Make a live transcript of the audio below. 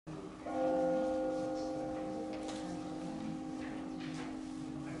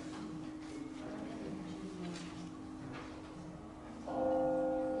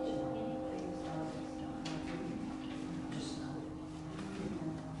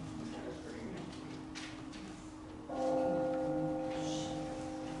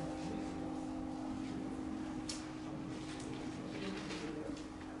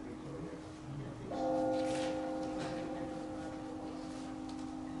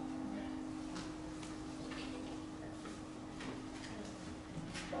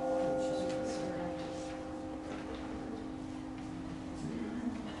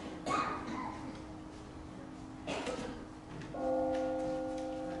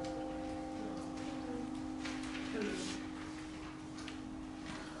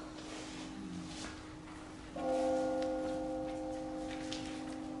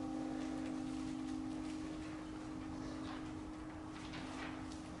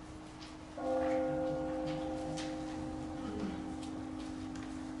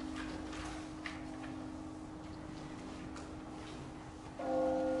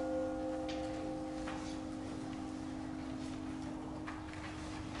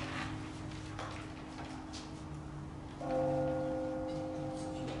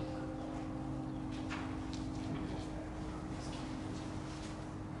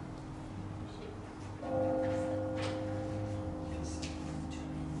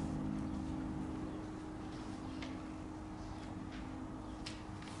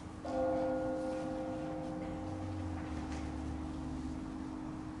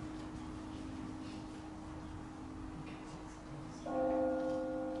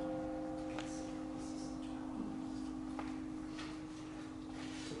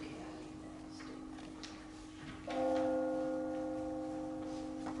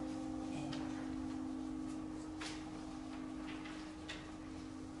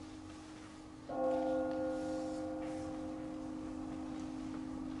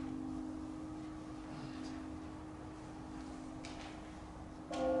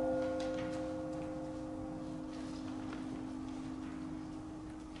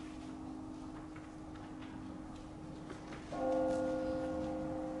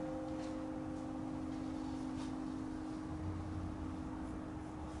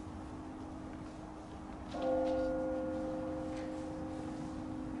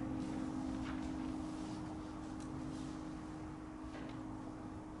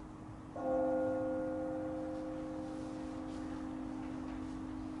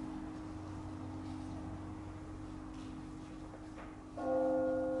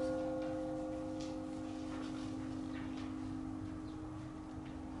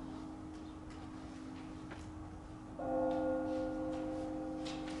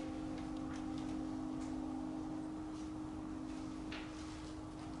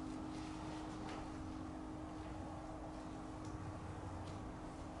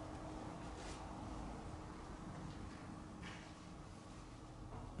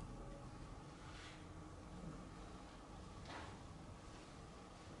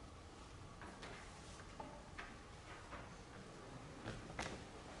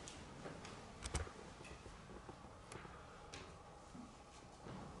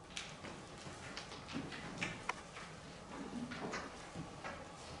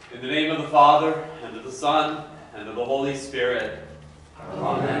In the name of the Father, and of the Son, and of the Holy Spirit.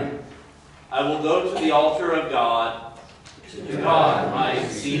 Amen. I will go to the altar of God, To God my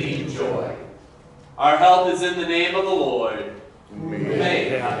exceeding joy. Our help is in the name of the Lord, who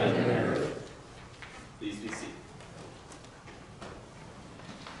made heaven and earth. Please be seated.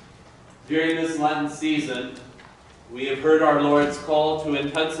 During this Lenten season, we have heard our Lord's call to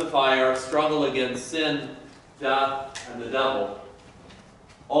intensify our struggle against sin, death, and the devil.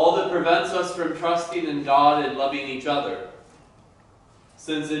 All that prevents us from trusting in God and loving each other.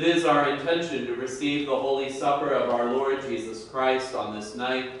 Since it is our intention to receive the Holy Supper of our Lord Jesus Christ on this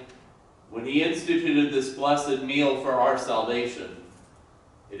night, when he instituted this blessed meal for our salvation,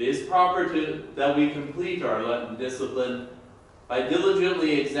 it is proper that we complete our Lenten discipline by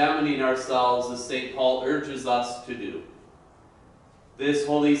diligently examining ourselves as St. Paul urges us to do. This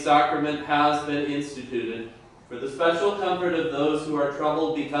holy sacrament has been instituted for the special comfort of those who are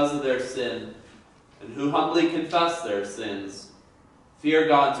troubled because of their sin, and who humbly confess their sins, fear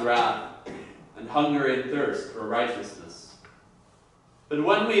God's wrath, and hunger and thirst for righteousness. But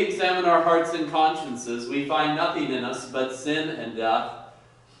when we examine our hearts and consciences, we find nothing in us but sin and death,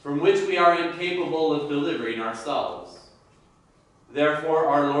 from which we are incapable of delivering ourselves. Therefore,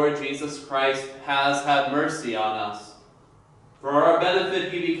 our Lord Jesus Christ has had mercy on us. For our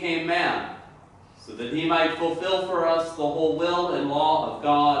benefit he became man, so that he might fulfill for us the whole will and law of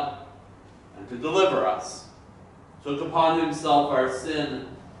God, and to deliver us, took upon himself our sin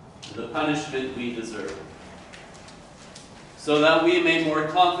and the punishment we deserve. So that we may more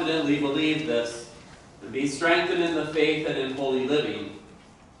confidently believe this, and be strengthened in the faith and in holy living,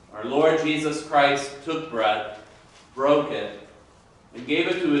 our Lord Jesus Christ took bread, broke it, and gave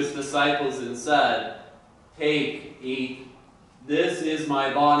it to his disciples and said, "Take, eat. This is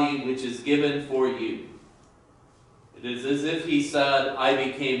my body, which is given for you." It is as if he said, "I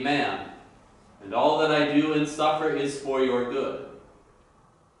became man, and all that I do and suffer is for your good.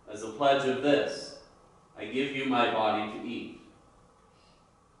 As a pledge of this, I give you my body to eat."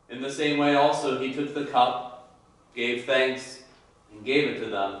 In the same way also he took the cup, gave thanks, and gave it to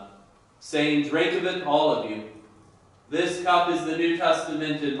them, saying, "Drink of it, all of you. This cup is the New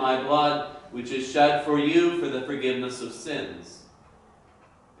Testament in my blood, which is shed for you for the forgiveness of sins."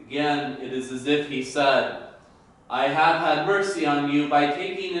 Again, it is as if he said, "I have had mercy on you by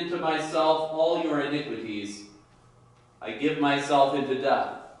taking into myself all your iniquities. I give myself into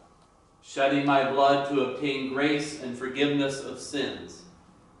death, shedding my blood to obtain grace and forgiveness of sins,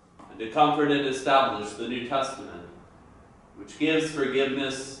 and to comfort and establish the New Testament, which gives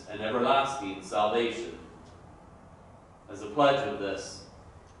forgiveness and everlasting salvation. As a pledge of this,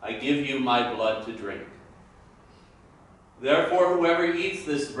 I give you my blood to drink. Therefore, whoever eats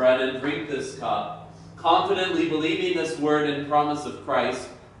this bread and drinks this cup, confidently believing this word and promise of Christ,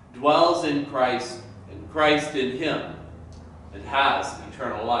 dwells in Christ, and Christ in him, and has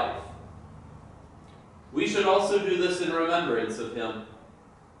eternal life. We should also do this in remembrance of him,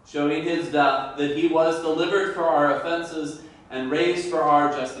 showing his death, that he was delivered for our offenses and raised for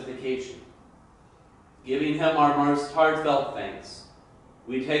our justification. Giving him our most heartfelt thanks,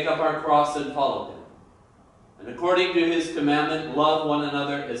 we take up our cross and follow him, and according to his commandment, love one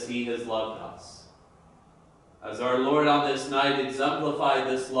another as he has loved us. As our Lord on this night exemplified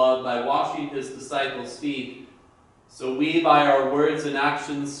this love by washing his disciples' feet, so we by our words and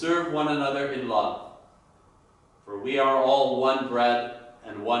actions serve one another in love. For we are all one bread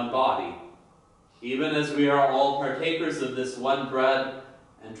and one body, even as we are all partakers of this one bread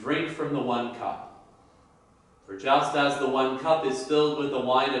and drink from the one cup. For just as the one cup is filled with the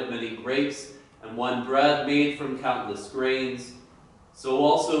wine of many grapes, and one bread made from countless grains, so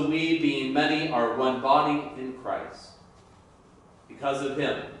also we, being many, are one body in Christ. Because of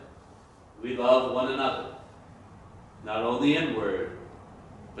him, we love one another, not only in word,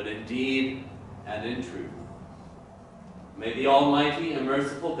 but in deed and in truth. May the Almighty and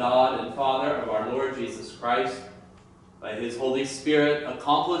merciful God and Father of our Lord Jesus Christ, by his Holy Spirit,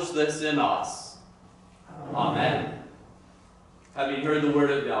 accomplish this in us. Amen. Having heard the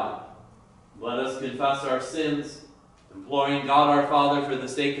word of God, let us confess our sins, imploring God our Father for the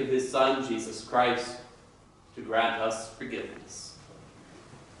sake of his Son, Jesus Christ, to grant us forgiveness.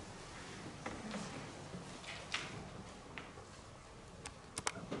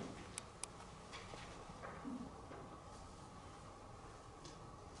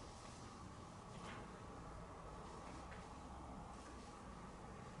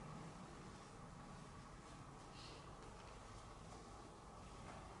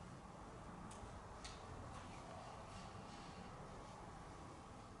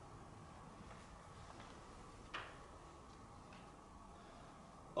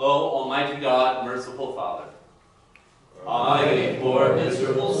 O Almighty God, merciful Father, I, a poor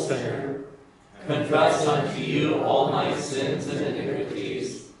miserable sinner, confess unto you all my sins and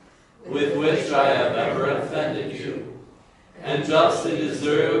iniquities, with which I have ever offended you, and justly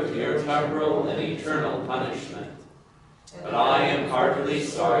deserved your temporal and eternal punishment. But I am heartily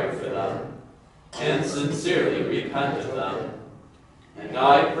sorry for them, and sincerely repent of them. And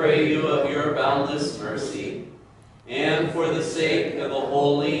I pray you of your boundless mercy, and for the sake of the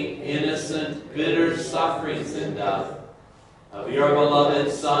holy, innocent, bitter sufferings and death of your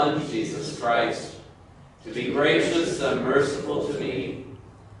beloved Son, Jesus Christ, to be gracious and merciful to me,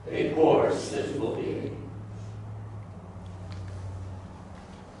 a poor sinful being.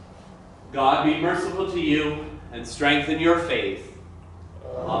 God be merciful to you and strengthen your faith.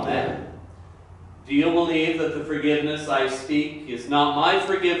 Amen. Do you believe that the forgiveness I speak is not my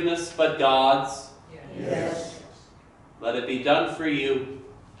forgiveness, but God's? Yes. Let it be done for you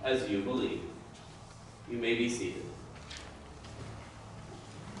as you believe. You may be seated.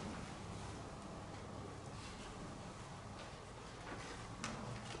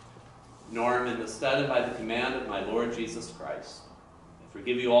 Norm, in the stead and by the command of my Lord Jesus Christ, I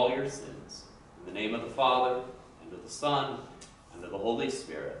forgive you all your sins. In the name of the Father, and of the Son, and of the Holy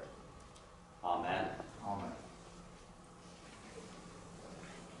Spirit. Amen. Amen.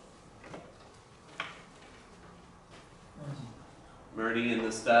 Murdy, in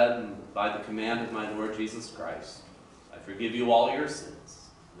the stead and by the command of my Lord Jesus Christ, I forgive you all your sins.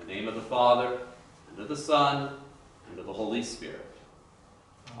 In the name of the Father, and of the Son, and of the Holy Spirit.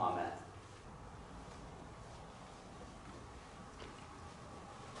 Amen.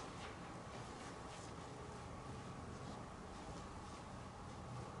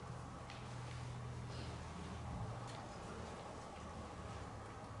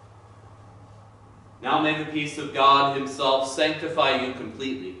 Now may the peace of God himself sanctify you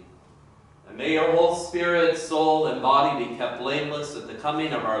completely. And may your whole spirit, soul, and body be kept blameless at the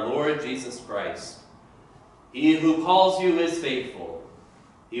coming of our Lord Jesus Christ. He who calls you is faithful.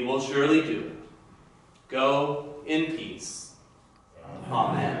 He will surely do it. Go in peace.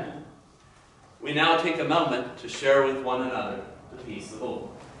 Amen. We now take a moment to share with one another the peace of the Lord.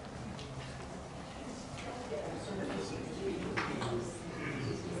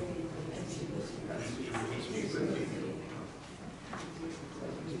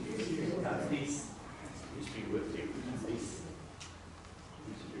 Peace. Peace be with you. Peace.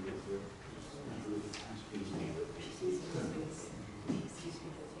 Peace be with you. Peace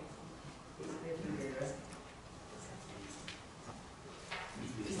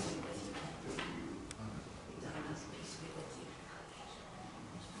be with you.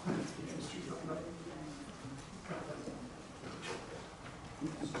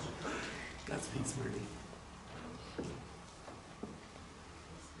 That's peace, Marty.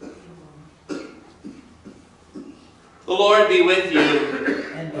 The Lord be with you.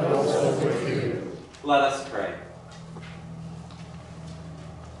 And also with you. Let us pray.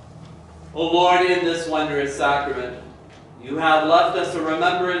 O Lord, in this wondrous sacrament, you have left us a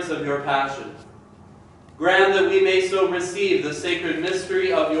remembrance of your passion. Grant that we may so receive the sacred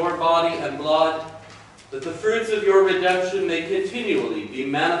mystery of your body and blood, that the fruits of your redemption may continually be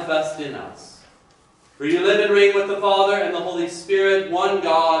manifest in us. For you live and reign with the Father and the Holy Spirit, one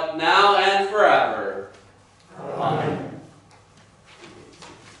God, now and forever. Amen.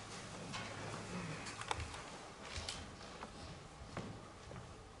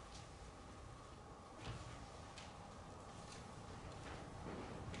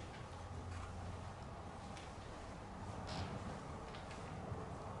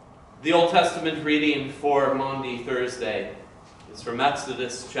 The Old Testament reading for Maundy Thursday is from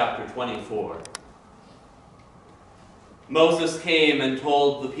Exodus chapter 24. Moses came and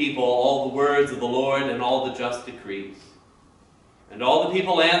told the people all the words of the Lord and all the just decrees. And all the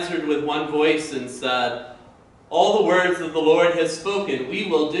people answered with one voice and said, "All the words that the Lord has spoken we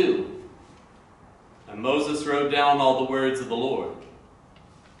will do." And Moses wrote down all the words of the Lord.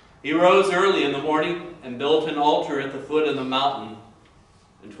 He rose early in the morning and built an altar at the foot of the mountain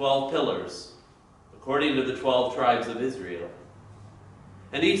and 12 pillars, according to the 12 tribes of Israel.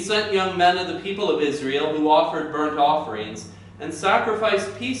 And he sent young men of the people of Israel who offered burnt offerings and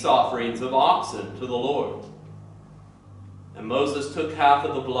sacrificed peace offerings of oxen to the Lord. And Moses took half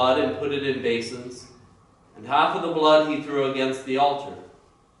of the blood and put it in basins, and half of the blood he threw against the altar.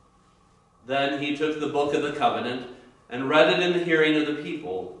 Then he took the book of the covenant and read it in the hearing of the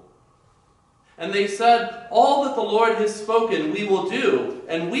people. And they said, "All that the Lord has spoken we will do,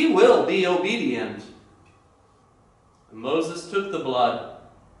 and we will be obedient." And Moses took the blood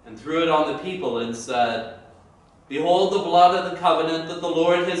and threw it on the people and said, Behold the blood of the covenant that the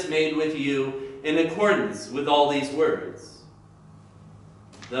Lord has made with you in accordance with all these words.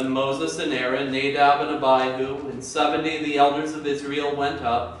 Then Moses and Aaron, Nadab and Abihu, and 70 of the elders of Israel went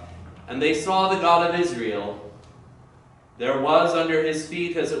up, and they saw the God of Israel. There was under his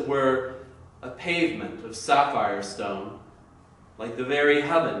feet, as it were, a pavement of sapphire stone, like the very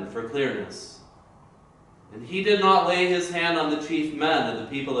heaven for clearness. And he did not lay his hand on the chief men of the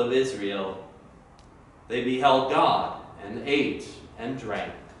people of Israel. They beheld God, and ate and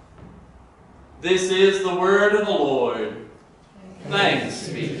drank. This is the word of the Lord. Thanks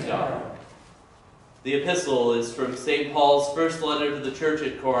be to God. The epistle is from St. Paul's first letter to the church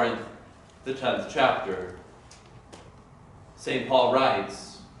at Corinth, the 10th chapter. St. Paul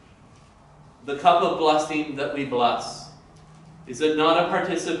writes, "The cup of blessing that we bless, is it not a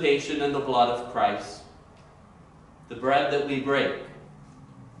participation in the blood of Christ? The bread that we break,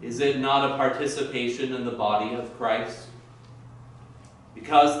 is it not a participation in the body of Christ?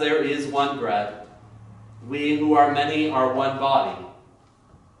 Because there is one bread, we who are many are one body,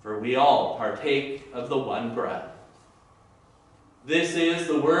 for we all partake of the one bread." This is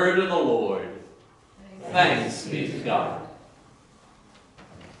the word of the Lord. Thanks be to God.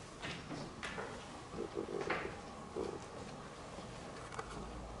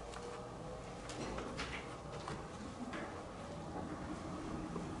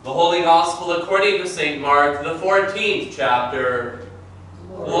 The Holy Gospel according to St. Mark, the 14th chapter.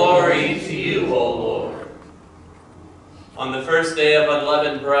 Glory to you, O Lord. On the first day of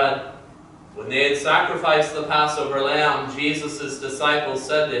unleavened bread, when they had sacrificed the Passover lamb, Jesus' disciples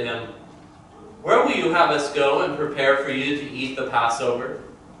said to him, "Where will you have us go and prepare for you to eat the Passover?"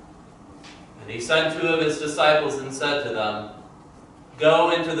 And he sent 2 of his disciples and said to them,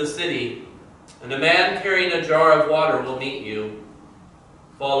 "Go into the city, and a man carrying a jar of water will meet you.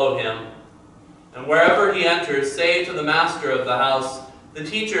 Follow him, and wherever he enters, say to the master of the house, 'The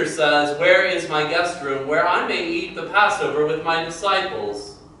teacher says, where is my guest room, where I may eat the Passover with my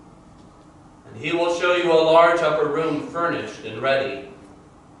disciples?' And he will show you a large upper room furnished and ready.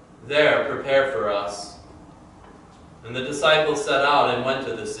 There prepare for us." And the disciples set out and went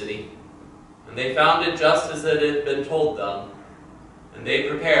to the city, and they found it just as it had been told them, and they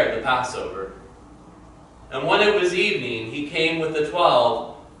prepared the Passover. And when it was evening, he came with the 12,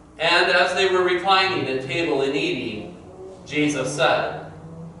 and as they were reclining at table and eating, Jesus said,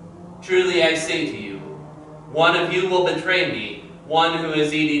 "Truly I say to you, one of you will betray me, one who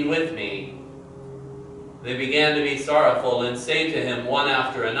is eating with me." They began to be sorrowful and say to him one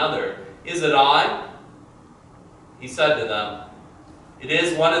after another, "Is it I?" He said to them, "It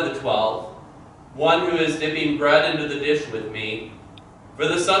is one of the 12, one who is dipping bread into the dish with me. For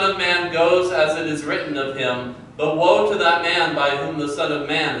the Son of Man goes as it is written of him, but woe to that man by whom the Son of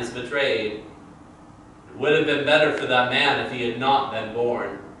Man is betrayed. It would have been better for that man if he had not been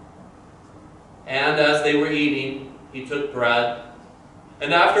born." And as they were eating, he took bread,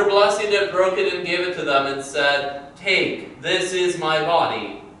 and after blessing it, broke it and gave it to them, and said, "Take, this is my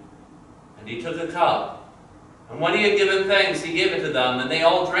body." And he took a cup, and when he had given thanks, he gave it to them, and they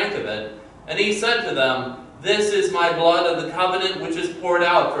all drank of it. And he said to them, "This is my blood of the covenant, which is poured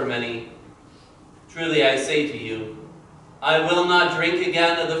out for many. Truly I say to you, I will not drink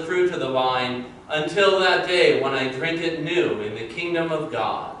again of the fruit of the vine until that day when I drink it new in the kingdom of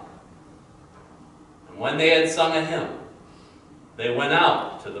God." And when they had sung a hymn, they went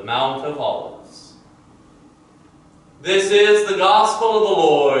out to the Mount of Olives. This is the gospel of the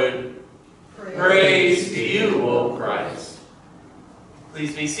Lord. Praise to you, O Christ.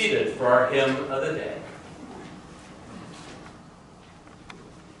 Please be seated for our hymn of the day.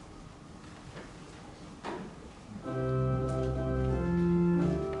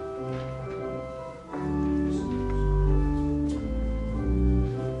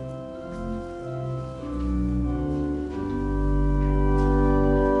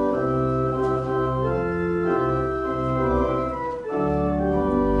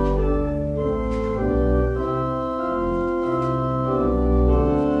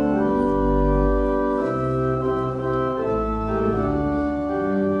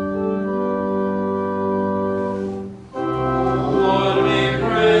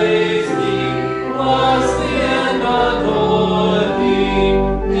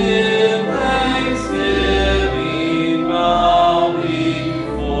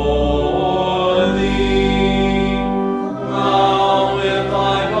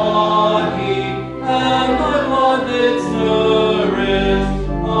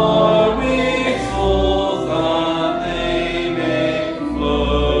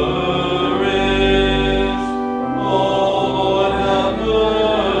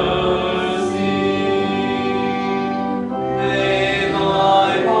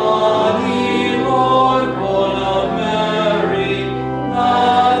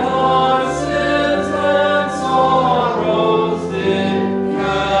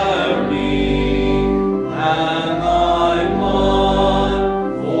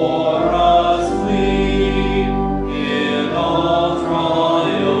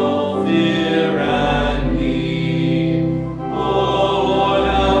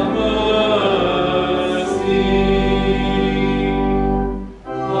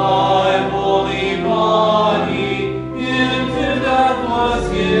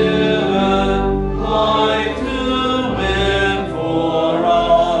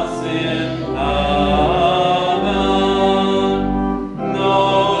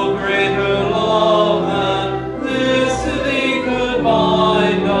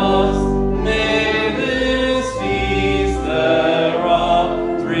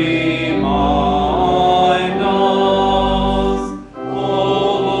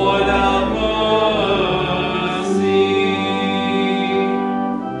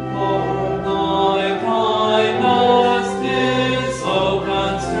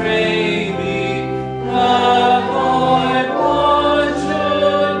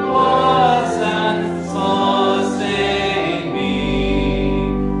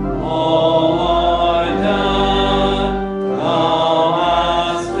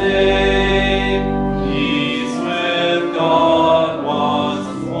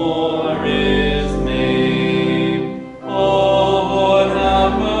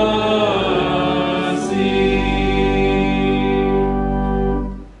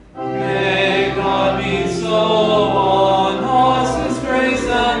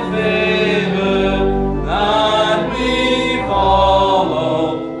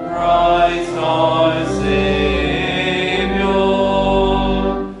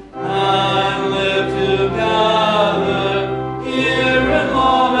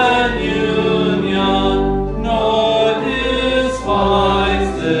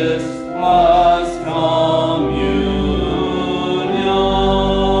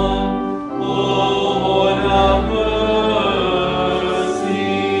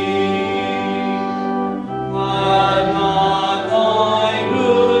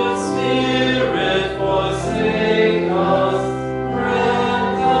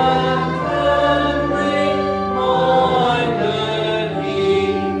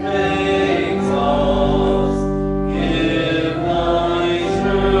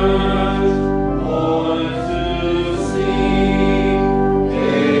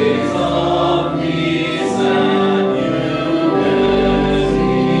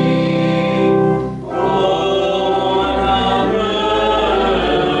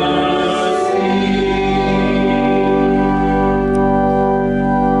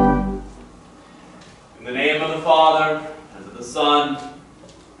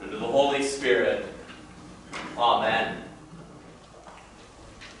 Holy Spirit. Amen.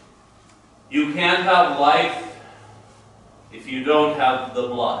 You can't have life if you don't have the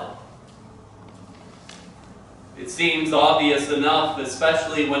blood. It seems obvious enough,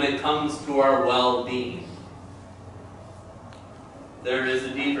 especially when it comes to our well-being. There is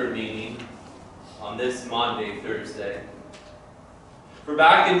a deeper meaning on this Maundy Thursday. For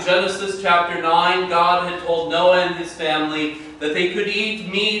back in Genesis chapter 9, God had told Noah and his family that they could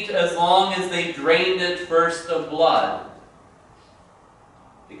eat meat as long as they drained it first of blood,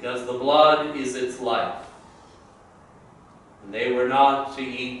 because the blood is its life. And they were not to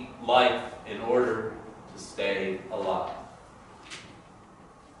eat life in order to stay alive.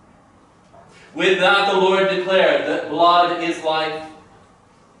 With that, the Lord declared that blood is life,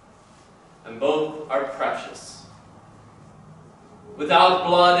 and both are precious. Without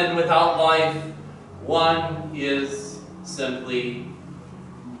blood and without life, one is simply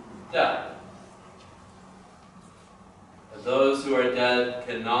dead. And those who are dead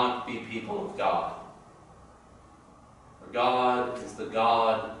cannot be people of God. For God is the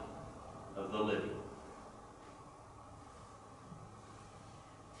God of the living.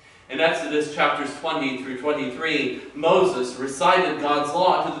 In Exodus chapters 20 through 23, Moses recited God's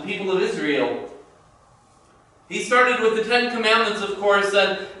law to the people of Israel. He started with the 10 Commandments, of course,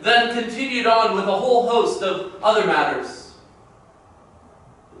 and then continued on with a whole host of other matters.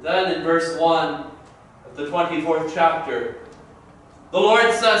 Then in verse 1 of the 24th chapter, the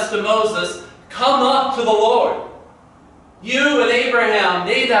Lord says to Moses, "Come up to the Lord, you and Abraham,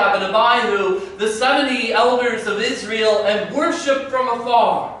 Nadab and Abihu, the 70 elders of Israel, and worship from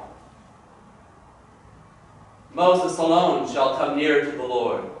afar. Moses alone shall come near to the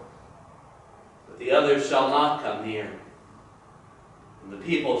Lord, but the others shall not come near, and the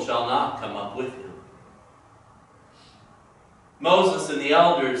people shall not come up with him." Moses and the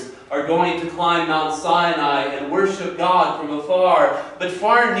elders are going to climb Mount Sinai and worship God from afar, but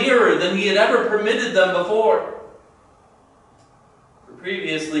far nearer than he had ever permitted them before. For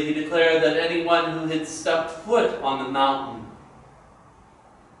previously he declared that anyone who had stepped foot on the mountain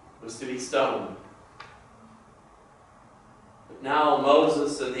was to be stoned. Now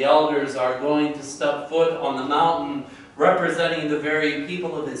Moses and the elders are going to step foot on the mountain, representing the very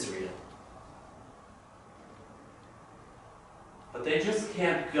people of Israel. But they just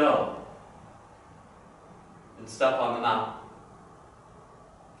can't go and step on the mountain,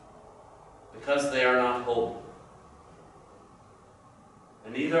 because they are not holy.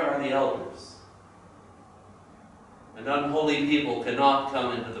 And neither are the elders. An unholy people cannot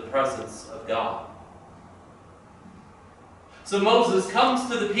come into the presence of God. So Moses comes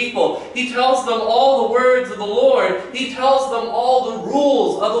to the people. He tells them all the words of the Lord. He tells them all the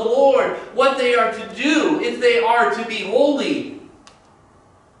rules of the Lord, what they are to do if they are to be holy.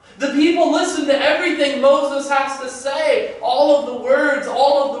 The people listen to everything Moses has to say, all of the words,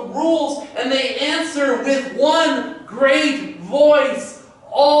 all of the rules, and they answer with one great voice.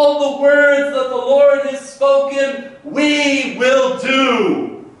 All the words that the Lord has spoken, we will do.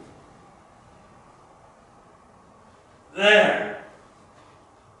 There.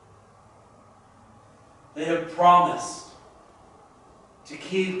 They have promised to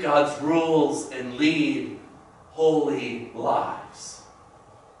keep God's rules and lead holy lives.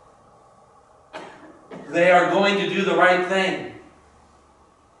 They are going to do the right thing.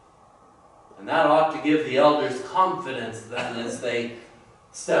 And that ought to give the elders confidence then as they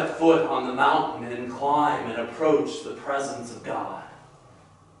step foot on the mountain and climb and approach the presence of God.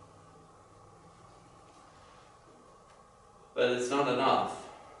 But it's not enough.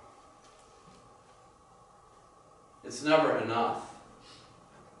 It's never enough.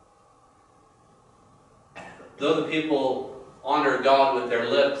 Though the people honor God with their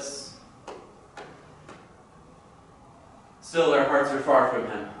lips, still their hearts are far from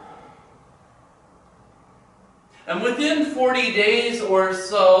Him. And within 40 days or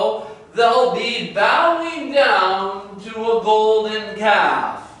so, they'll be bowing down to a golden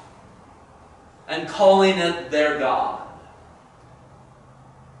calf and calling it their God.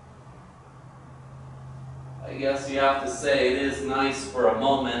 I guess you have to say it is nice for a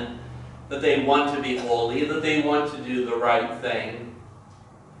moment that they want to be holy, that they want to do the right thing.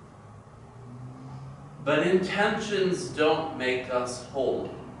 But intentions don't make us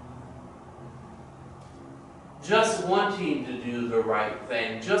holy. Just wanting to do the right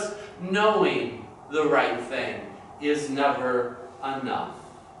thing, just knowing the right thing is never enough.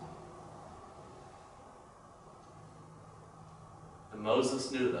 And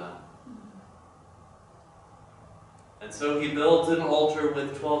Moses knew that. And so he builds an altar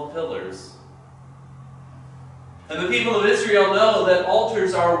with 12 pillars. And the people of Israel know that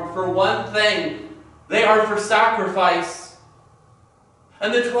altars are for one thing. They are for sacrifice.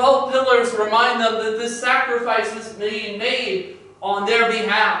 And the 12 pillars remind them that this sacrifice is being made on their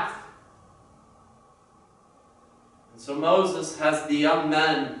behalf. And so Moses has the young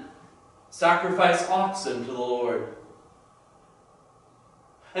men sacrifice oxen to the Lord.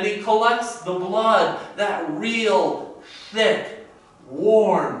 And he collects the blood, that real, thick,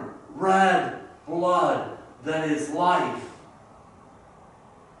 warm, red blood that is life.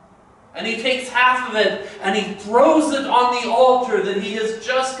 And he takes half of it and he throws it on the altar that he has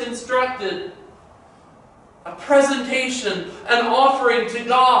just constructed. A presentation, an offering to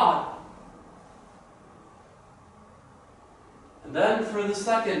God. And then for the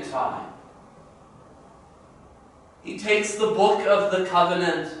second time, he takes the book of the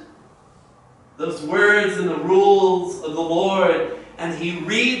covenant, those words and the rules of the Lord, and he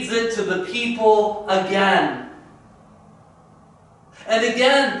reads it to the people again. And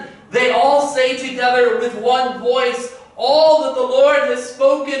again, they all say together with one voice, all that the Lord has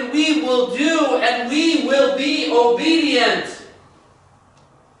spoken we will do, and we will be obedient.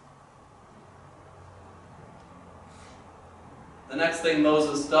 The next thing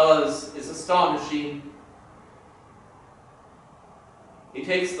Moses does is astonishing. He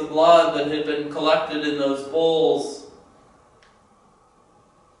takes the blood that had been collected in those bowls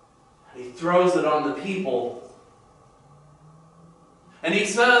and he throws it on the people. And he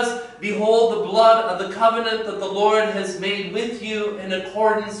says, behold the blood of the covenant that the Lord has made with you in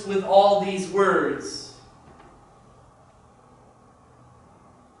accordance with all these words.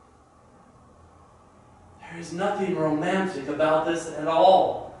 There is nothing romantic about this at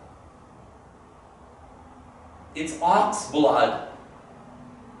all. It's ox blood.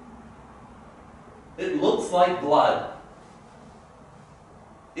 It looks like blood.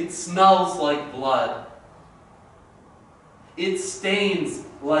 It smells like blood. It stains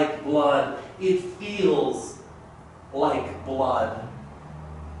like blood. It feels like blood.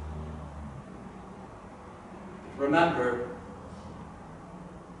 Remember,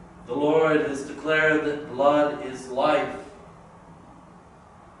 the Lord has declared that blood is life.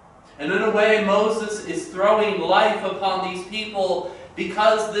 And in a way, Moses is throwing life upon these people.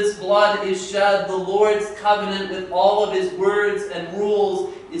 Because this blood is shed, the Lord's covenant with all of his words and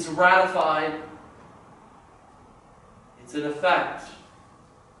rules is ratified. It's in effect.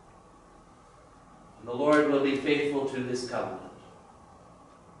 And the Lord will be faithful to his covenant.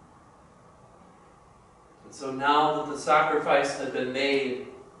 And so now that the sacrifice had been made,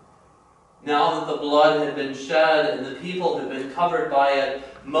 now that the blood had been shed and the people had been covered by it,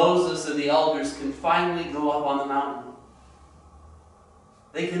 Moses and the elders can finally go up on the mountain.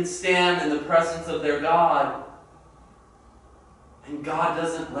 They can stand in the presence of their God, and God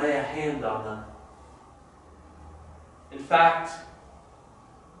doesn't lay a hand on them. In fact,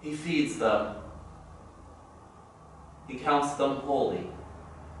 he feeds them. He counts them holy.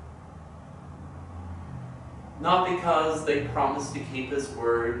 Not because they promised to keep his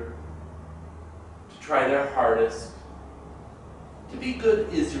word, to try their hardest, to be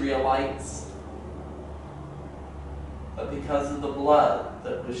good Israelites, but because of the blood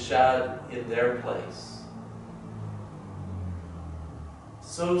that was shed in their place.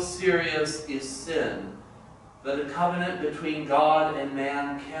 So serious is sin that a covenant between God and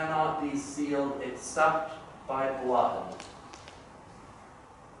man cannot be sealed except by blood.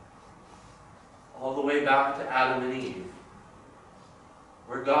 All the way back to Adam and Eve,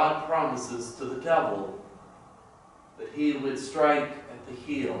 where God promises to the devil that he would strike at the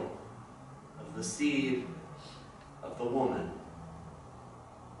heel of the seed of the woman.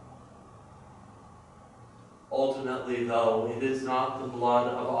 Ultimately, though, it is not the blood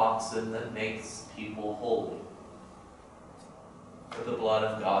of oxen that makes people holy, but the blood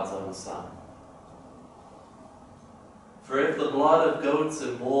of God's own Son. For if the blood of goats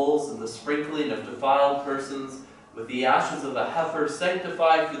and bulls and the sprinkling of defiled persons with the ashes of a heifer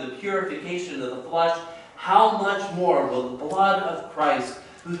sanctify for the purification of the flesh, how much more will the blood of Christ,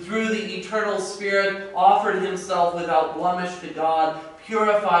 who through the eternal Spirit offered himself without blemish to God,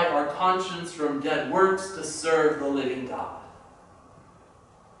 purify our conscience from dead works to serve the living God?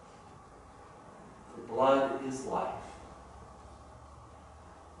 For blood is life.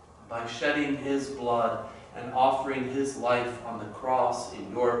 By shedding his blood and offering his life on the cross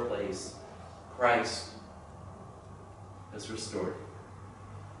in your place, Christ has restored you.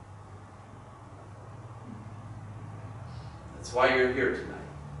 That's why you're here tonight.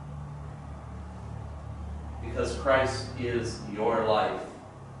 Because Christ is your life,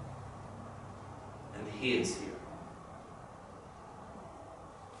 and he is here.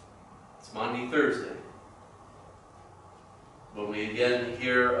 It's Maundy Thursday. when we again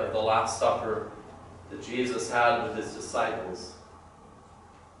hear of the Last Supper that Jesus had with his disciples,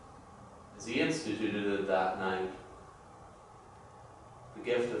 as he instituted it that night, the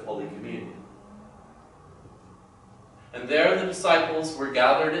gift of Holy Communion. And there the disciples were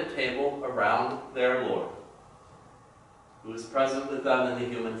gathered at table around their Lord, who was present with them in the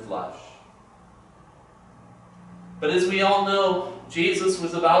human flesh. But as we all know, Jesus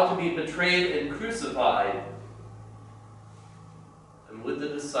was about to be betrayed and crucified. And would the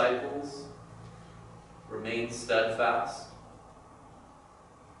disciples remain steadfast?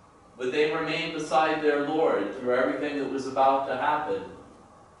 Would they remain beside their Lord through everything that was about to happen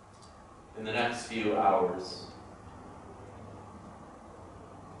in the next few hours?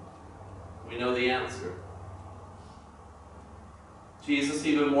 We know the answer. Jesus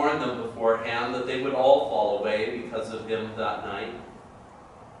even warned them beforehand that they would all fall away because of him that night.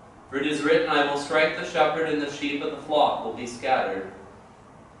 For it is written, I will strike the shepherd, and the sheep of the flock will be scattered.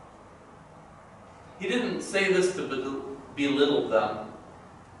 He didn't say this to belittle them.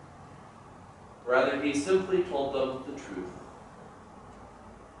 Rather, he simply told them the truth.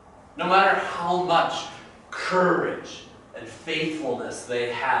 No matter how much courage and faithfulness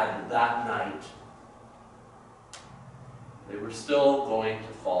they had that night, they were still going to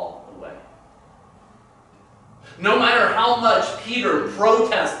fall away. No matter how much Peter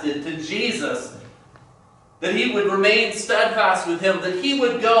protested to Jesus that he would remain steadfast with him, that he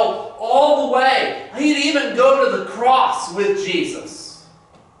would go all the way, he'd even go to the cross with Jesus.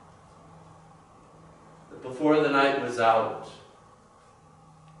 That before the night was out,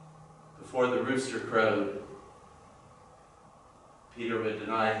 before the rooster crowed, Peter would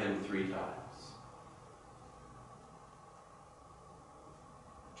deny him 3 times.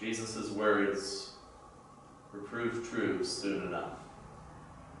 Jesus' words were proved true soon enough.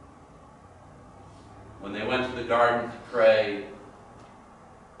 When they went to the garden to pray,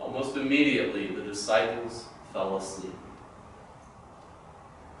 almost immediately the disciples fell asleep.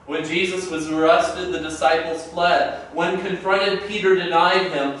 When Jesus was arrested, the disciples fled. When confronted, Peter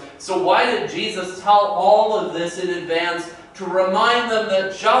denied him. So why did Jesus tell all of this in advance? To remind them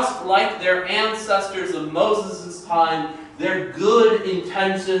that just like their ancestors of Moses' time, their good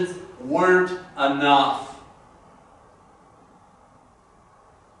intentions weren't enough.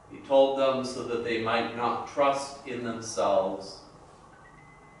 He told them so that they might not trust in themselves,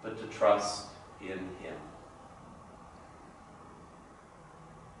 but to trust in him.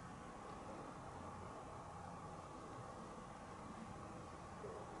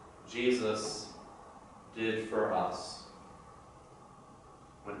 Jesus did for us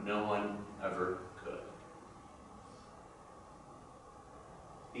what no one ever could.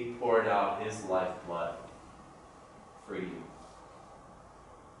 He poured out his lifeblood for you,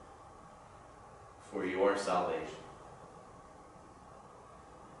 for your salvation.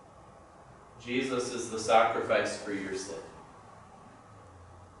 Jesus is the sacrifice for your sin.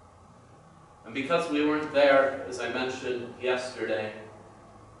 And because we weren't there, as I mentioned yesterday,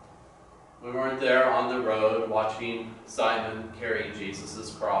 we weren't there on the road watching Simon carry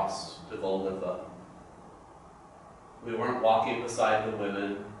Jesus' cross to Golgotha. We weren't walking beside the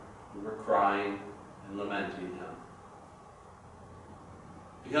women who were crying and lamenting him.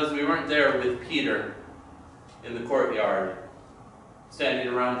 Because we weren't there with Peter in the courtyard,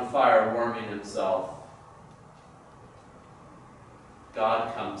 standing around the fire warming himself.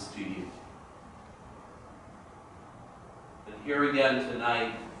 God comes to you. And here again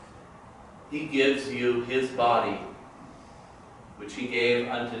tonight, he gives you his body, which he gave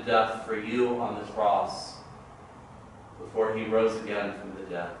unto death for you on the cross before he rose again from the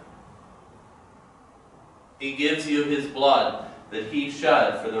dead. He gives you his blood that he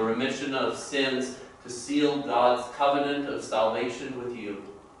shed for the remission of sins to seal God's covenant of salvation with you.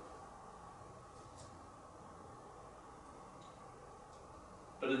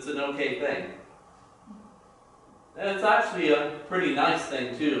 But it's an okay thing. And it's actually a pretty nice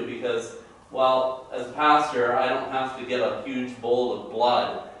thing too, because well, as a pastor, I don't have to get a huge bowl of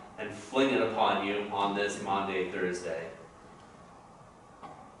blood and fling it upon you on this Maundy Thursday.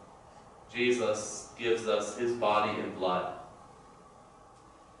 Jesus gives us his body and blood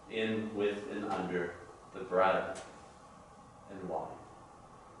in, with, and under the bread and wine.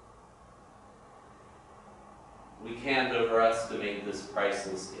 We can't overestimate this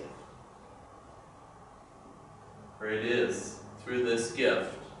priceless gift. For it is through this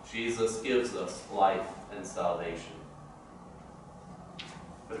gift Jesus gives us life and salvation.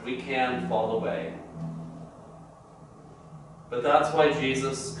 But we can fall away. But that's why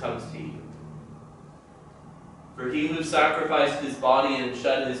Jesus comes to you. For he who sacrificed his body and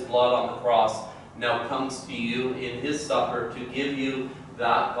shed his blood on the cross now comes to you in his supper to give you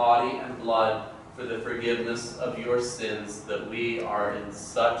that body and blood for the forgiveness of your sins that we are in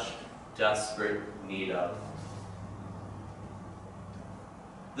such desperate need of.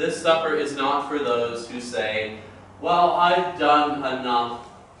 This supper is not for those who say, well, I've done enough,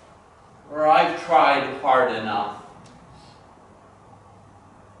 or I've tried hard enough.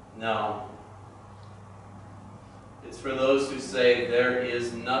 No. It's for those who say, there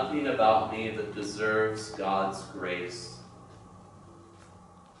is nothing about me that deserves God's grace.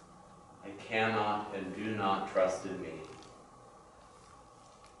 I cannot and do not trust in me.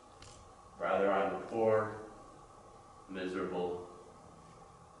 Rather, I'm a poor, miserable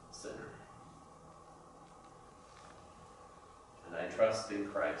sinner. And I trust in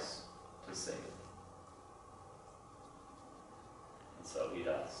Christ to save. And so he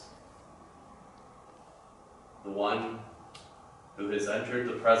does. The one who has entered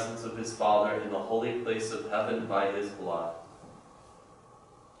the presence of his Father in the holy place of heaven by his blood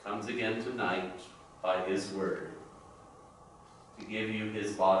comes again tonight by his word to give you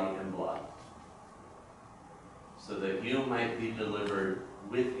his body and blood so that you might be delivered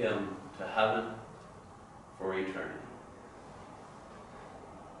with him to heaven for eternity.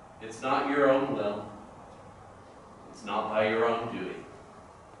 It's not your own will. It's not by your own doing.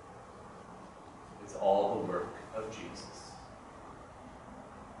 It's all the work of Jesus.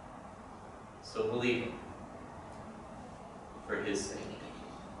 So believe him for his sake.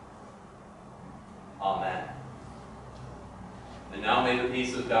 Amen. And now may the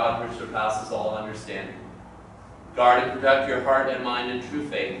peace of God, which surpasses all understanding, guard and protect your heart and mind in true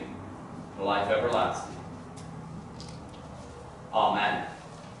faith to life everlasting. Amen.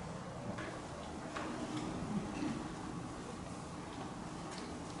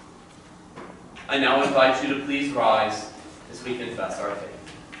 I now invite you to please rise as we confess our faith.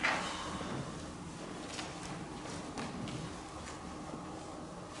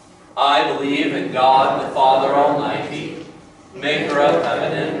 I believe in God, the Father Almighty, maker of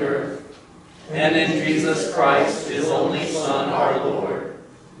heaven and earth, and in Jesus Christ, his only Son, our Lord,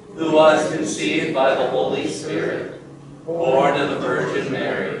 who was conceived by the Holy Spirit, born of the Virgin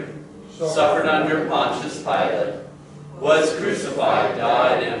Mary, suffered under Pontius Pilate, was crucified,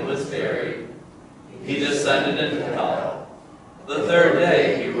 died, and was buried. He descended into hell. The third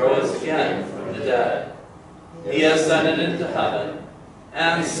day he rose again from the dead. He ascended into heaven,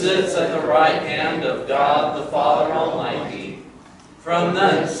 and sits at the right hand of God the Father Almighty. From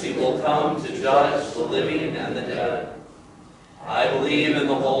thence he will come to judge the living and the dead. I believe in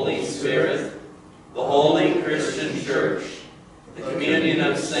the Holy Spirit, the holy Christian Church, the communion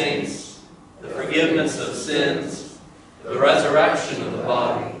of saints, the forgiveness of sins, the resurrection of the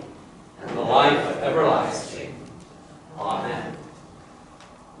body, and the life everlasting. Amen.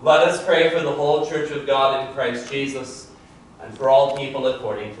 Let us pray for the whole Church of God in Christ Jesus, and for all people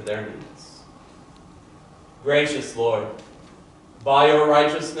according to their needs. Gracious Lord, by your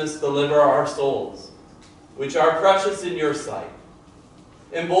righteousness deliver our souls, which are precious in your sight.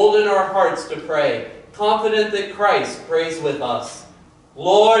 Embolden our hearts to pray, confident that Christ prays with us.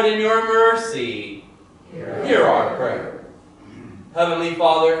 Lord, in your mercy, hear our prayer. Heavenly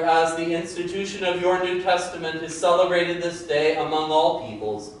Father, as the institution of your New Testament is celebrated this day among all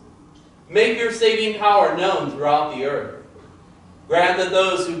peoples, make your saving power known throughout the earth. Grant that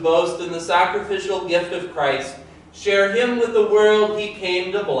those who boast in the sacrificial gift of Christ share him with the world he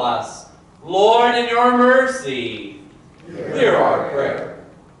came to bless. Lord, in your mercy, hear our prayer.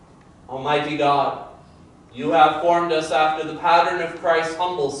 Almighty God, you have formed us after the pattern of Christ's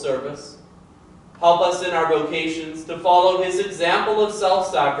humble service. Help us in our vocations to follow his example of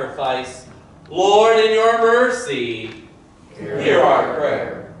self-sacrifice. Lord, in your mercy, hear our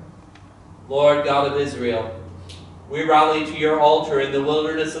prayer. Lord God of Israel, we rally to your altar in the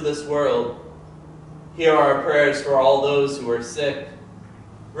wilderness of this world. Hear our prayers for all those who are sick.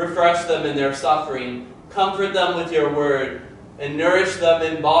 Refresh them in their suffering. Comfort them with your word, and nourish them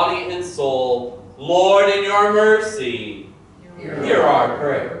in body and soul. Lord, in your mercy, hear our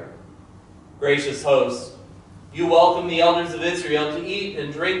prayer. Gracious host, you welcome the elders of Israel to eat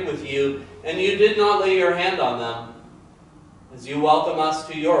and drink with you, and you did not lay your hand on them. As you welcome us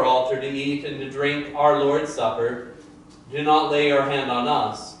to your altar to eat and to drink our Lord's Supper, do not lay your hand on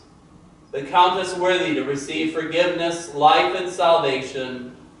us, but count us worthy to receive forgiveness, life, and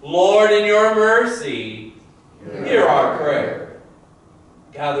salvation. Lord, in your mercy, hear our prayer.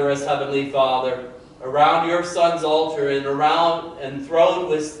 Gather us, Heavenly Father, around your Son's altar and around and throned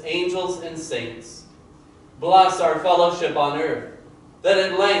with angels and saints. Bless our fellowship on earth, that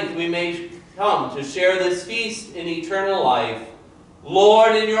at length we may come to share this feast in eternal life.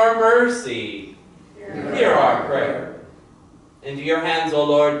 Lord, in your mercy, Hear our prayer. Into your hands, O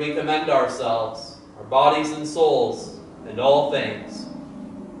Lord, we commend ourselves, our bodies and souls, and all things.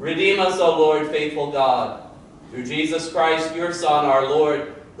 Redeem us, O Lord, faithful God, through Jesus Christ, your Son, our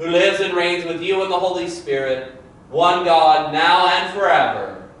Lord, who lives and reigns with you in the Holy Spirit, one God, now and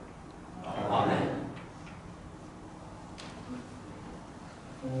forever. Amen.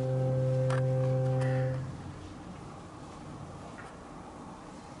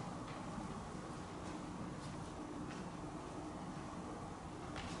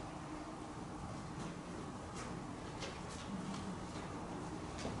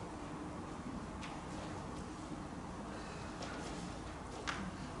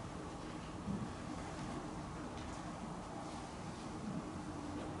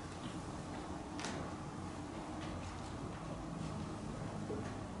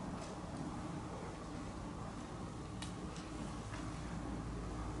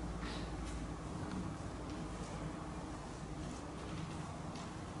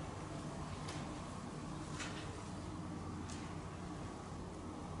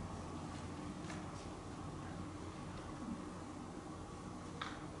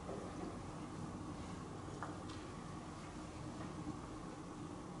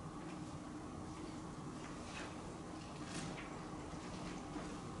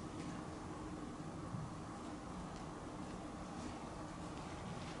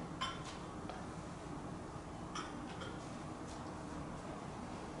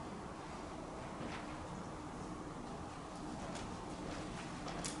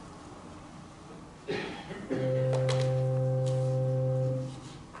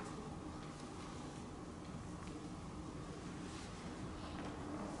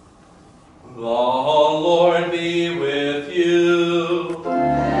 The Lord be with you.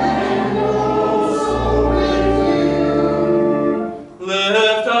 And also with you.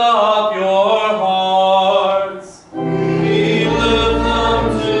 Lift up your hearts. We lift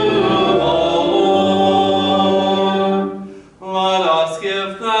them to the Lord. Let us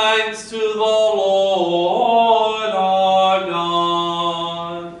give thanks to the Lord our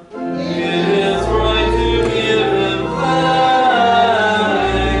God. It is right to give him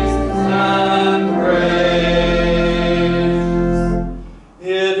thanks and praise.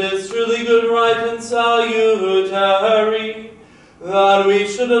 It is truly good, right, and salutary that we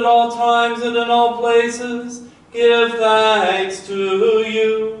should at all times and in all places give thanks to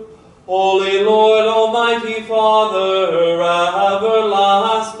you, Holy Lord, Almighty Father,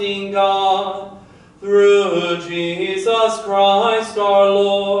 everlasting God, through Jesus Christ our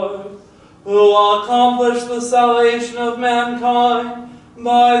Lord, who accomplished the salvation of mankind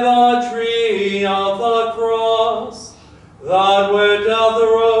by the tree of the cross, that where death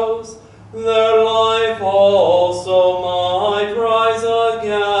arose, their life also might rise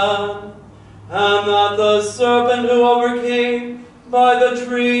again, and that the serpent who overcame by the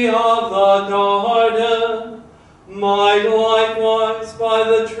tree of the garden might likewise by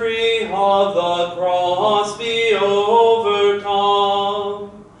the tree of the cross be overcome.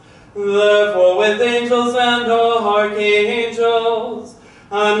 Therefore with angels and archangels,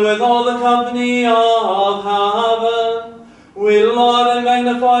 and with all the company of heaven, we laud and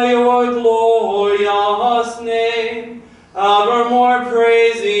magnify your glorious name, evermore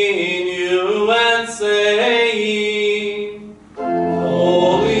praising you and saying,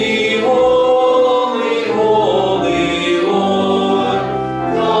 Holy, holy, holy Lord,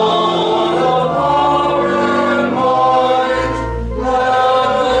 God of power and might,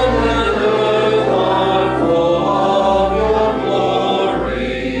 heaven and earth are full of your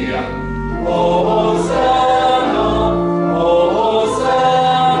glory. Hosanna,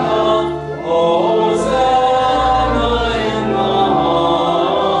 Hosanna, Hosanna in the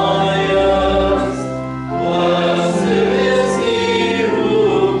highest. Blessed is he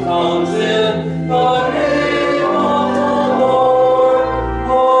who comes in the name of the Lord.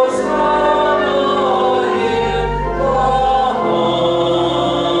 Hosanna in the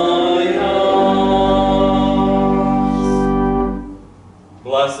highest.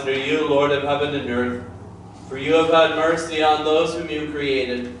 Blessed are you, Lord of heaven and earth, for you have had mercy on those whom you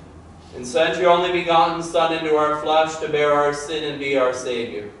created, and sent your only begotten Son into our flesh to bear our sin and be our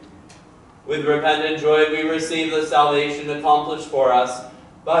Savior. With repentant joy we receive the salvation accomplished for us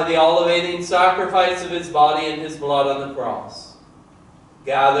by the all-availing sacrifice of his body and his blood on the cross.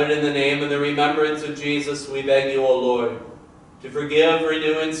 Gathered in the name and the remembrance of Jesus, we beg you, O Lord, to forgive,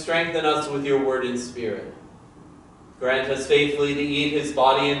 renew, and strengthen us with your word and spirit. Grant us faithfully to eat his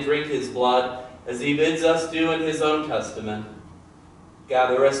body and drink his blood, as he bids us do in his own testament.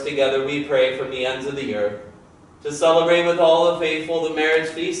 Gather us together, we pray, from the ends of the earth, to celebrate with all the faithful the marriage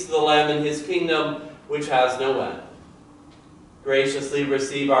feast of the Lamb in his kingdom, which has no end. Graciously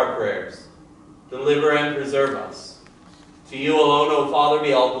receive our prayers. Deliver and preserve us. To you alone, O Father,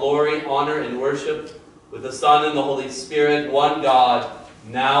 be all glory, honor, and worship, with the Son and the Holy Spirit, one God,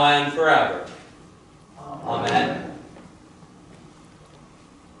 now and forever. Amen.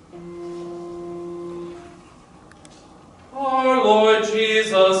 Our Lord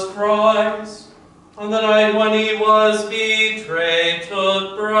Jesus Christ, on the night when he was betrayed,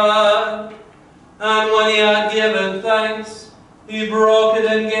 took bread, and when he had given thanks, he broke it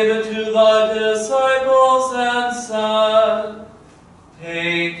and gave it to the disciples and said,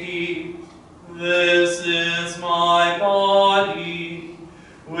 "Take, eat, this is my body,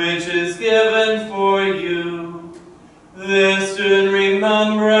 which is given for you. This do in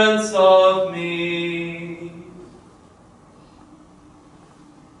remembrance of me."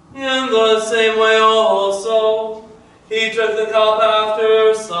 In the same way also, he took the cup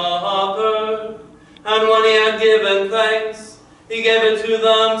after supper, and when he had given thanks, he gave it to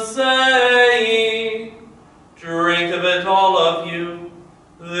them, saying, "Drink of it, all of you.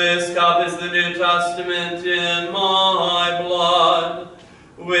 This cup is the New Testament in my blood,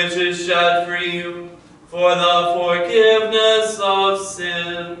 which is shed for you for the forgiveness of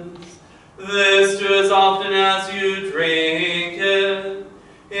sins. This do as often as you drink it,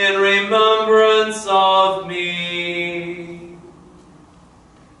 in remembrance of me."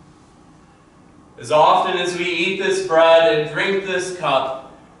 As often as we eat this bread and drink this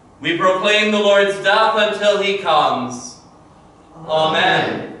cup, we proclaim the Lord's death until he comes.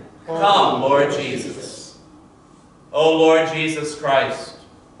 Amen. Come, Lord Jesus. O Lord Jesus Christ,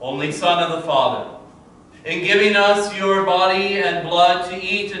 only Son of the Father, in giving us your body and blood to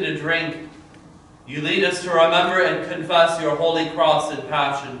eat and to drink, you lead us to remember and confess your holy cross and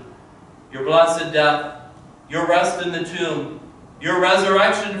passion, your blessed death, your rest in the tomb, your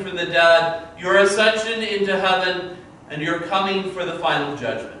resurrection from the dead, your ascension into heaven, and your coming for the final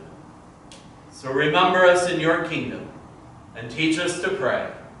judgment. So remember us in your kingdom, and teach us to pray.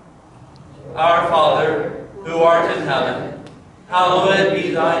 Our Father, who art in heaven, hallowed be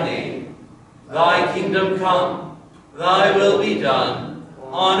thy name. Thy kingdom come, thy will be done,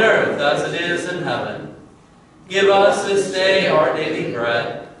 on earth as it is in heaven. Give us this day our daily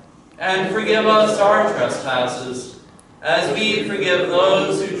bread, and forgive us our trespasses, as we forgive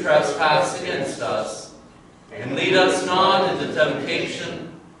those who trespass against us. And lead us not into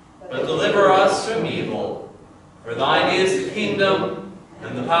temptation, but deliver us from evil. For thine is the kingdom,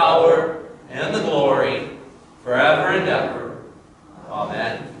 and the power, and the glory, forever and ever.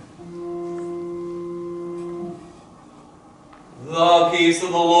 Amen. The peace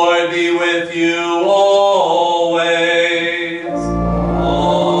of the Lord be with you always.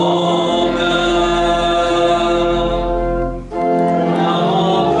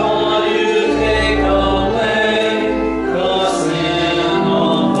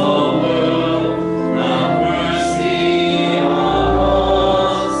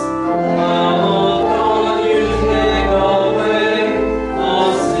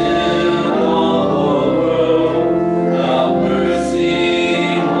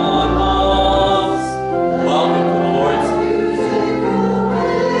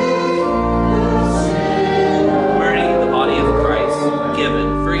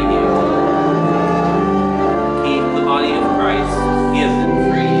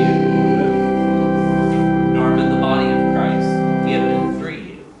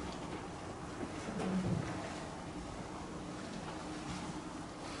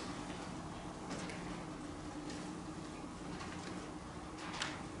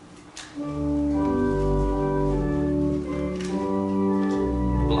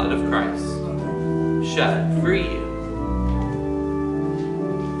 Shed for you.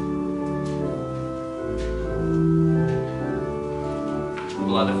 The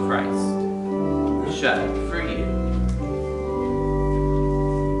blood of Christ shed for you.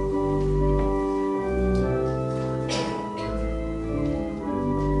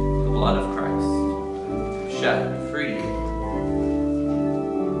 The blood of Christ shed for you.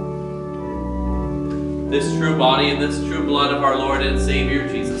 This true body and this true blood of our Lord and Savior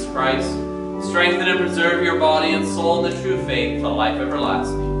Jesus Christ strengthen and preserve your body and soul in the true faith, the life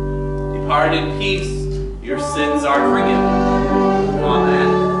everlasting. Depart in peace, your sins are forgiven.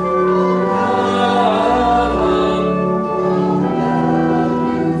 Amen.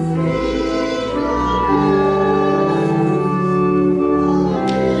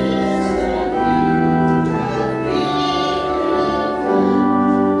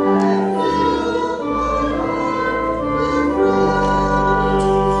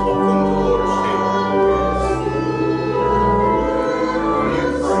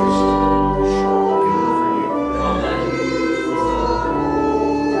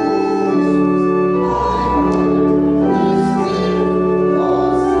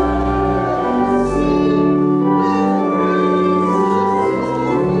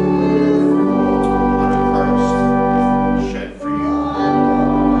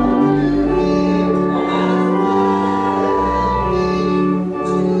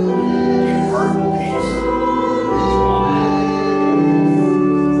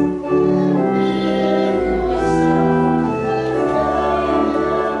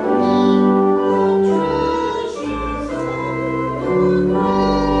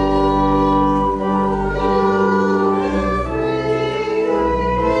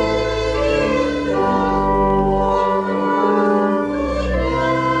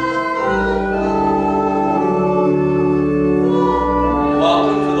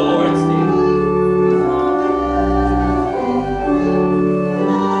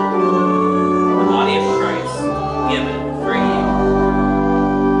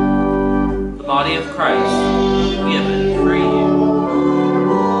 Christ, given for you.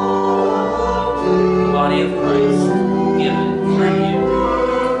 The body of Christ, given for you.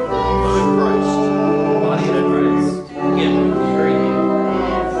 Blood of Christ. The body of Christ, given for you.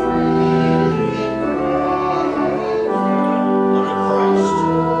 Blood of Christ.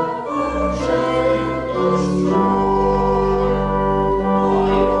 Shed for you.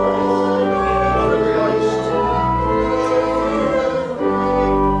 Body of Christ, Blood of Christ.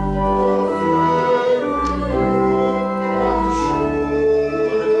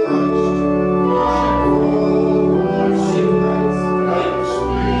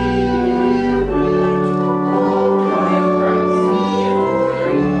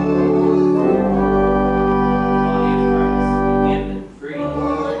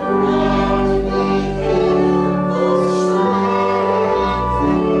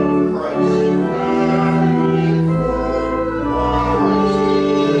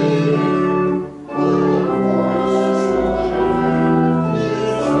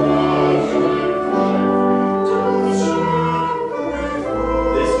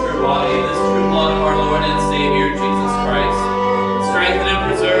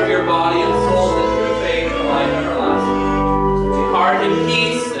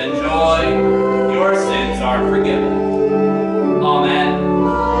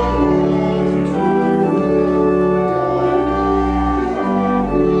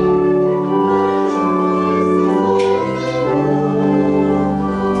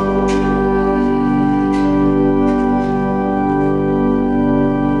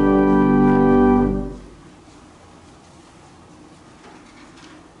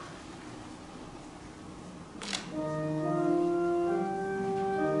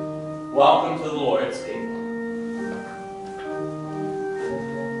 Welcome to the Lord's table.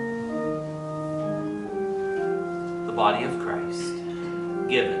 The body of Christ,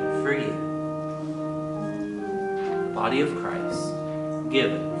 given for you. The body of Christ,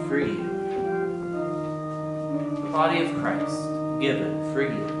 given for you. The body of Christ, given for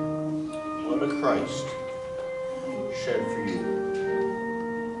you. Blood of Christ. Shed for you.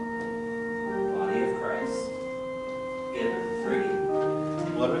 The body of Christ, given for you.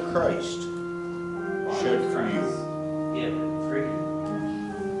 Blood of Christ. Shed for you. Given for you.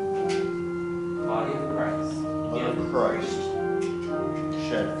 Body of Christ. Blood of Christ.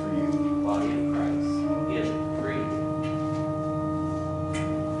 Shed for you. Body of Christ. Given for you.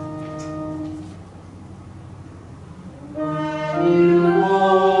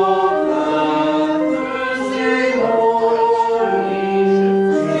 Thursday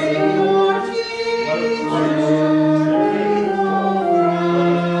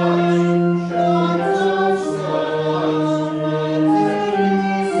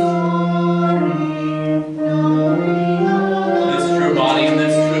This true body and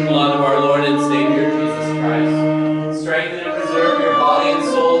this true blood of our Lord and Savior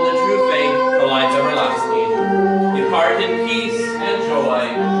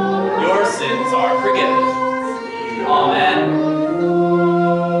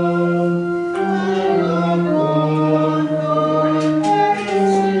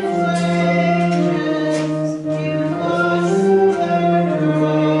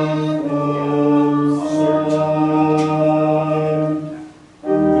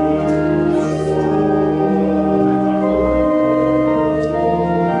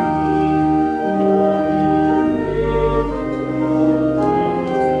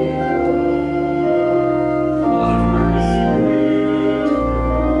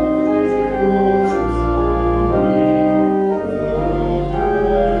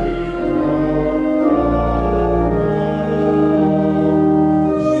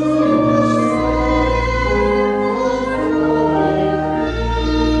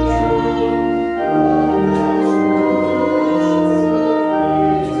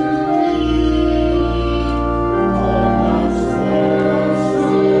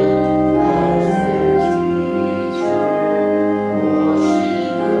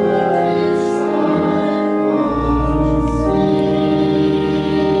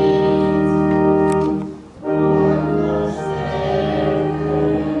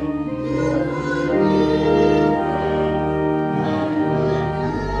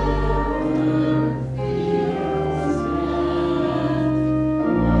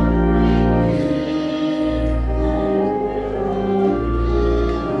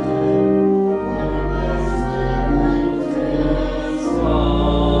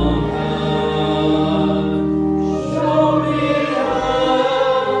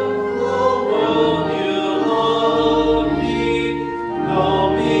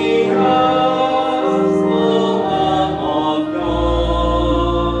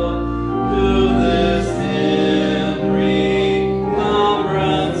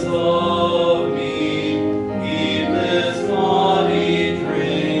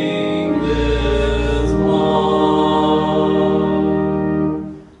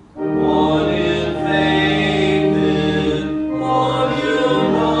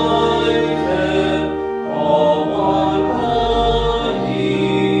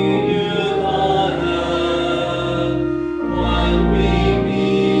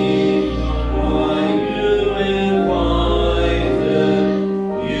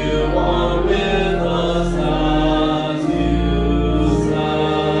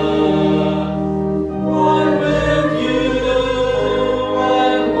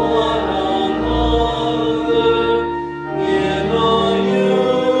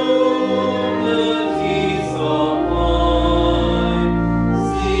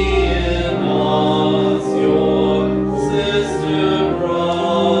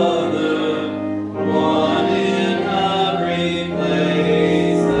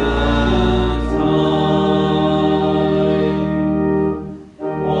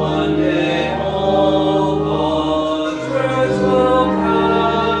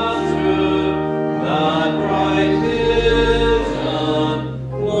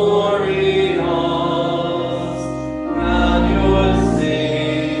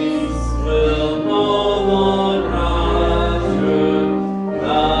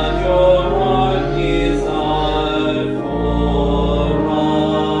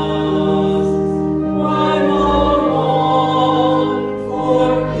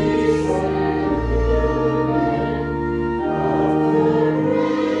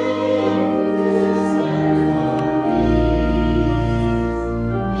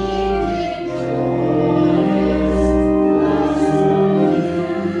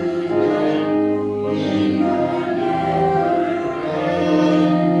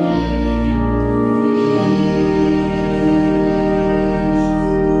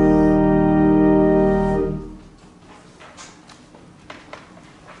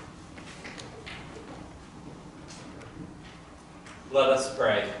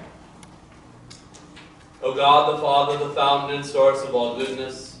pray. O God, the Father, the fountain and source of all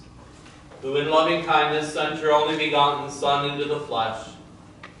goodness, who in loving kindness sent your only begotten Son into the flesh,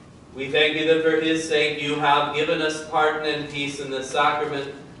 we thank you that for his sake you have given us pardon and peace in this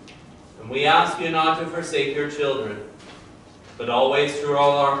sacrament, and we ask you not to forsake your children, but always to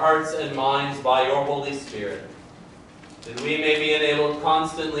roll our hearts and minds by your Holy Spirit, that we may be enabled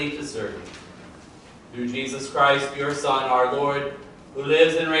constantly to serve you. Through Jesus Christ, your Son, our Lord, who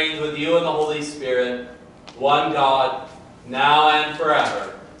lives and reigns with you in the Holy Spirit, one God, now and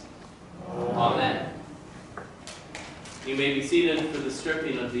forever. Amen. You may be seated for the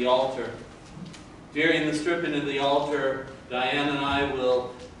stripping of the altar. During the stripping of the altar, Diane and I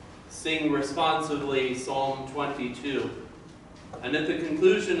will sing responsively Psalm 22. And at the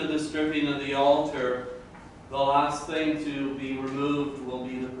conclusion of the stripping of the altar, the last thing to be removed will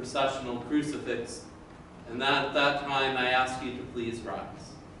be the processional crucifix. And at that time, I ask you to please rise.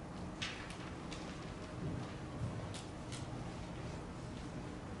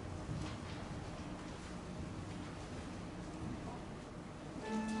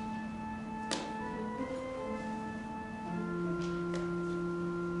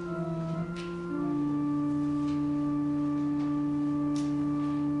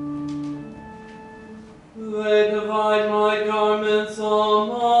 They divide my garments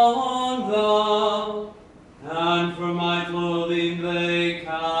among them, and for my clothing they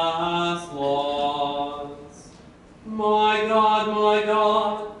cast lots. My God,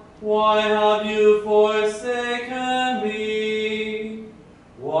 why have you forsaken me?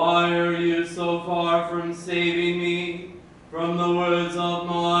 Why are you so far from saving me from the words of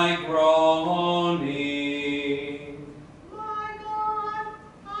my groaning?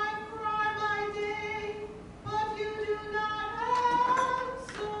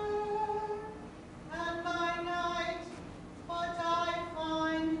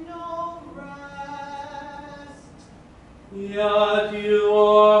 Yet you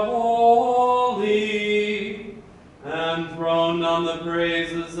are holy, enthroned on the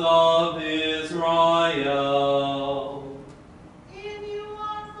praises of Israel. In you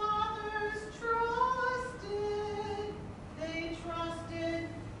our fathers trusted, they trusted,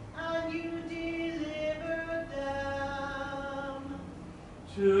 and you delivered them.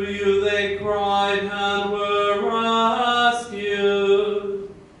 To you they cried and were rescued.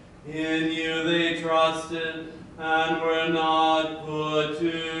 In you they trusted and were not put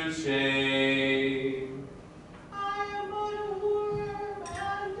to shame. I am but a worm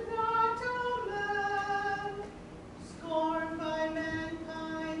and not a man, scorned by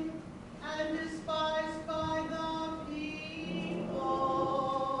mankind and despised by the people.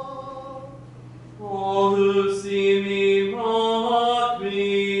 All who see me mock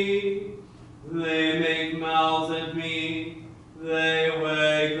me. They make mouths at me. They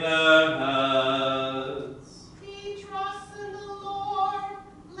wag their heads. He trusts in the Lord,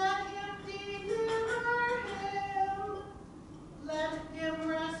 let him deliver him. Let him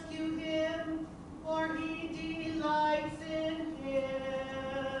rescue him, for he delights in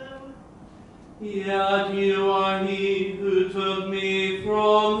him. Yet you are he who took me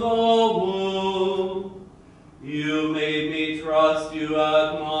from the womb. You made me trust you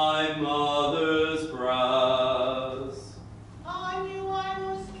at my mother's breast. On you I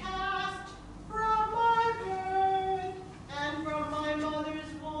was cast from my birth, and from my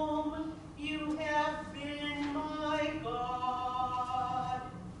mother's womb you have been my God.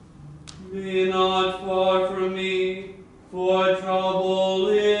 Be not far from me, for trouble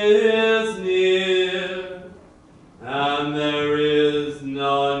is near, and there is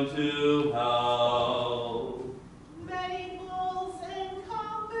none to help. Many bulls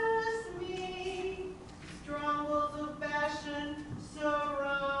encompass me, strongholds of Bashan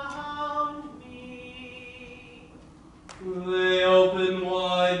surround me. They open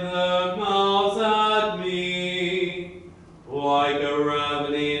wide their mouths at me, like a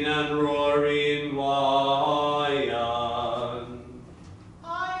ravening and roaring lion.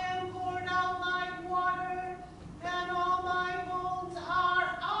 I am poured out like water, and all my bones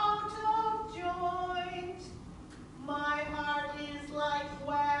are out of joint. My heart is like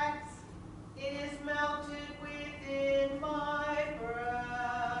wax, it is melted within my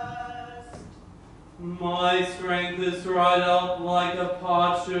breast. My strength is dried up like a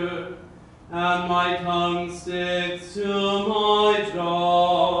potsherd, and my tongue sticks to my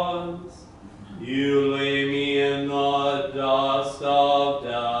jaws. You lay me in the dust of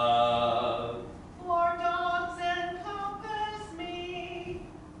death. For dogs encompass me,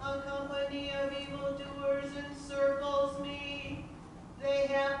 a company of evildoers encircles me. They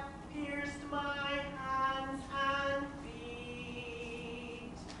have pierced my hands and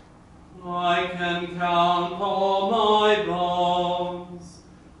feet. I can count all my bones.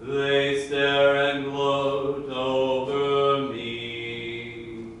 They stare and gloat over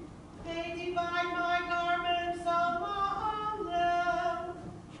me. They divide my garments among them,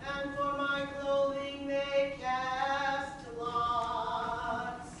 and for my clothing they cast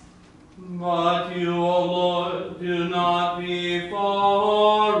lots. But you, O Lord, do not be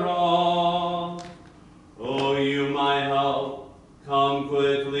far off. O you, my help, come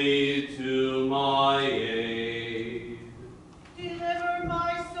quickly to my aid. Deliver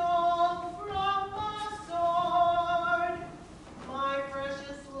my soul from the sword, my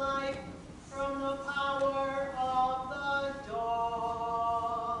precious life from the power of the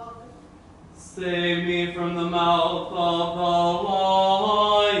dog. Save me from the mouth of the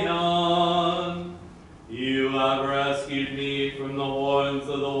lion. You have rescued me from the horns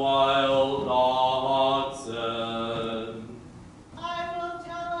of the wild oxen. I will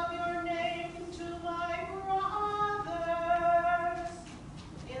tell of your name to my brothers.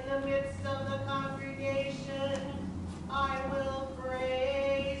 In the midst of the congregation, I will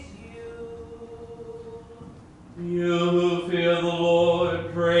praise you. You who fear the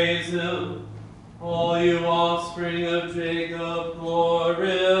Lord, praise him. All you offspring of Jacob,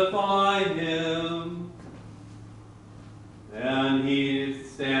 glorify him. And he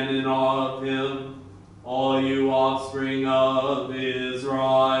stand in awe of him, all you offspring of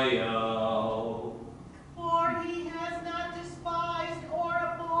Israel. For he has not despised or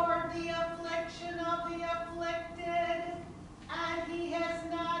abhorred the affliction of the afflicted, and he has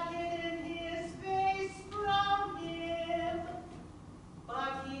not hidden his face from him.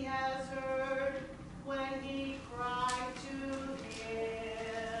 But he has heard when he cried to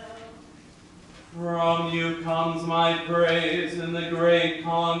him. From you comes my praise in the great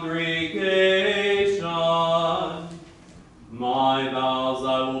congregation. My vows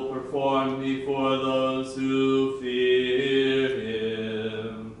I will perform before those who fear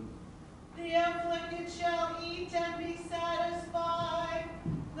him. The afflicted shall eat and be satisfied.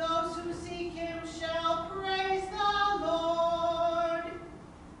 Those who seek him shall praise the Lord.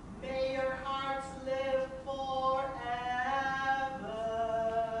 May your hearts live forever.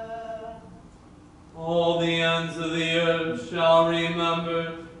 All the ends of the earth shall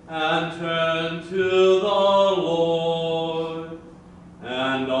remember and turn to the Lord,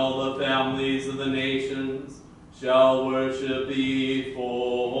 and all the families of the nations shall worship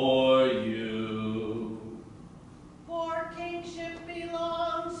before you. For kingship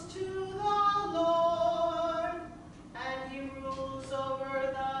belongs to the Lord, and he rules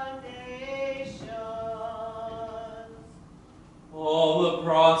over the nations. All the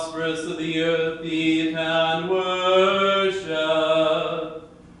prosperous of the earth eat and worship.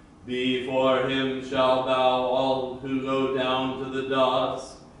 Before him shall bow all who go down to the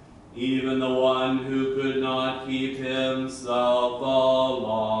dust, even the one who could not keep himself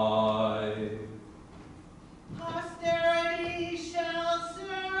alive. Posterity shall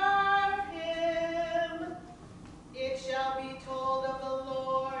serve him. It shall be told of the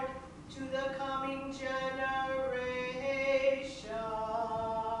Lord to the coming generation.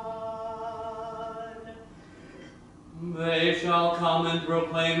 They shall come and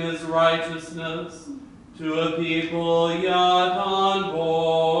proclaim his righteousness to a people yet unborn.